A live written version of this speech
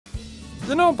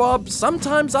You know, Bob,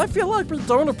 sometimes I feel like we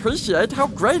don't appreciate how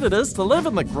great it is to live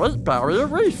in the Great Barrier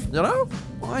Reef, you know?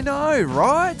 I know,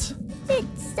 right?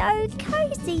 It's so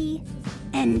cozy.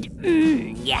 And,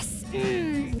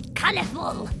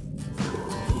 colourful.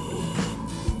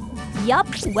 Yup,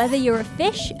 whether you're a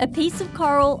fish, a piece of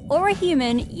coral, or a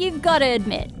human, you've got to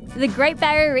admit, the Great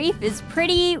Barrier Reef is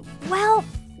pretty, well,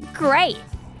 great.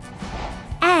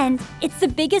 And it's the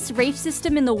biggest reef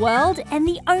system in the world and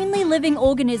the only living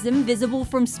organism visible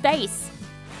from space.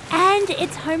 And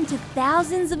it's home to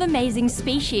thousands of amazing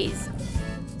species,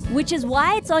 which is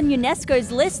why it's on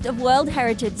UNESCO's list of World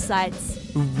Heritage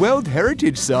Sites. World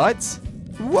Heritage Sites?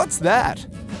 What's that?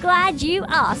 Glad you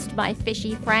asked, my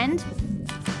fishy friend.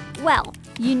 Well,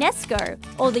 UNESCO,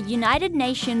 or the United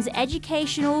Nations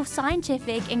Educational,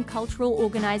 Scientific and Cultural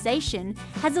Organization,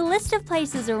 has a list of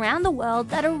places around the world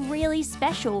that are really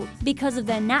special because of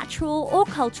their natural or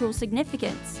cultural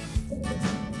significance.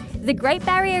 The Great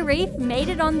Barrier Reef made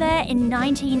it on there in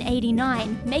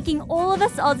 1989, making all of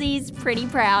us Aussies pretty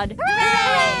proud.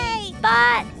 Hooray!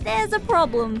 But there's a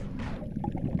problem.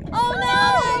 Oh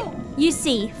no! You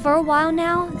see, for a while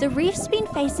now, the reef's been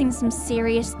facing some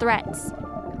serious threats.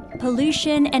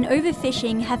 Pollution and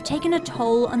overfishing have taken a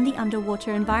toll on the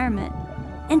underwater environment.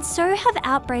 And so have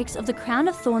outbreaks of the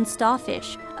crown-of-thorns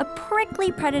starfish, a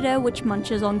prickly predator which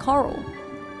munches on coral.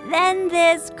 Then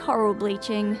there's coral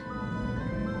bleaching.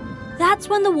 That's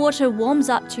when the water warms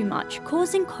up too much,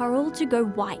 causing coral to go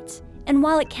white. And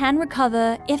while it can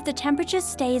recover, if the temperature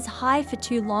stays high for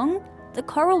too long, the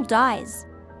coral dies.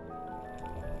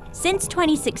 Since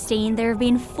 2016, there have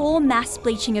been 4 mass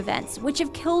bleaching events, which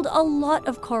have killed a lot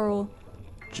of coral.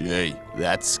 Gee,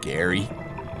 that's scary.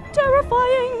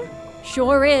 Terrifying!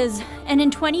 Sure is. And in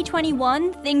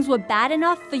 2021, things were bad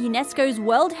enough for UNESCO's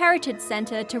World Heritage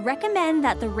Centre to recommend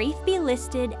that the reef be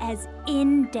listed as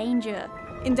in danger.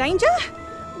 In danger?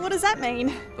 What does that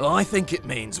mean? I think it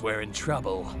means we're in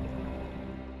trouble.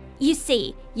 You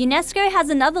see, UNESCO has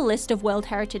another list of World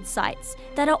Heritage Sites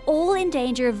that are all in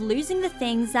danger of losing the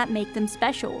things that make them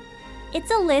special.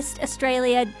 It's a list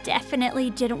Australia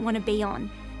definitely didn't want to be on.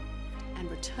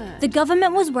 And return. The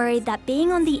government was worried that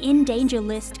being on the in danger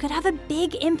list could have a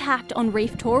big impact on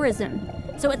reef tourism,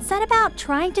 so it set about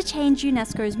trying to change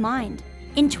UNESCO's mind.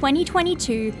 In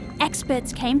 2022,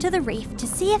 experts came to the reef to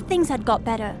see if things had got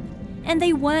better, and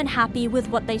they weren't happy with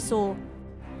what they saw.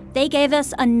 They gave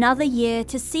us another year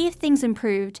to see if things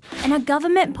improved, and our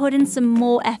government put in some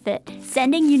more effort,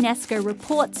 sending UNESCO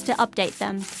reports to update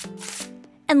them.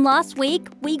 And last week,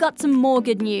 we got some more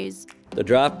good news. The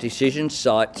draft decision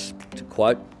cites, to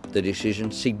quote the decision,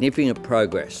 significant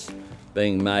progress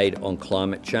being made on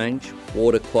climate change,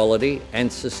 water quality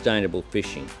and sustainable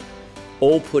fishing,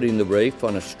 all putting the reef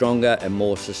on a stronger and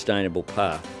more sustainable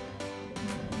path.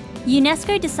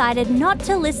 UNESCO decided not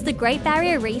to list the Great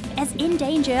Barrier Reef as in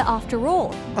danger after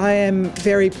all. I am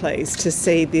very pleased to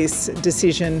see this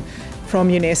decision from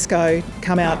UNESCO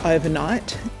come out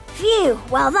overnight. Phew,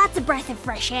 well that's a breath of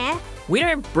fresh air. We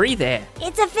don't breathe air.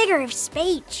 It's a figure of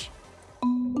speech.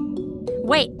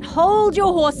 Wait, hold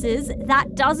your horses.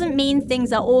 That doesn't mean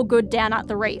things are all good down at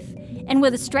the reef. And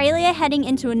with Australia heading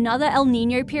into another El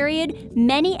Niño period,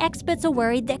 many experts are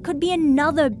worried there could be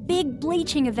another big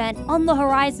bleaching event on the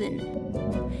horizon.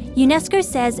 UNESCO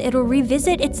says it'll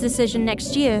revisit its decision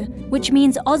next year, which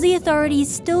means Aussie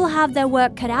authorities still have their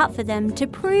work cut out for them to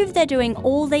prove they're doing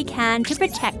all they can to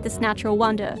protect this natural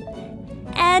wonder.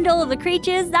 And all of the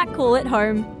creatures that call it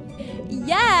home.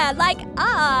 Yeah, like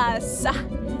us.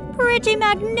 Pretty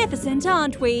magnificent,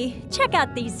 aren't we? Check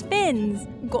out these fins.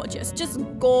 Gorgeous, just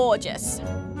gorgeous.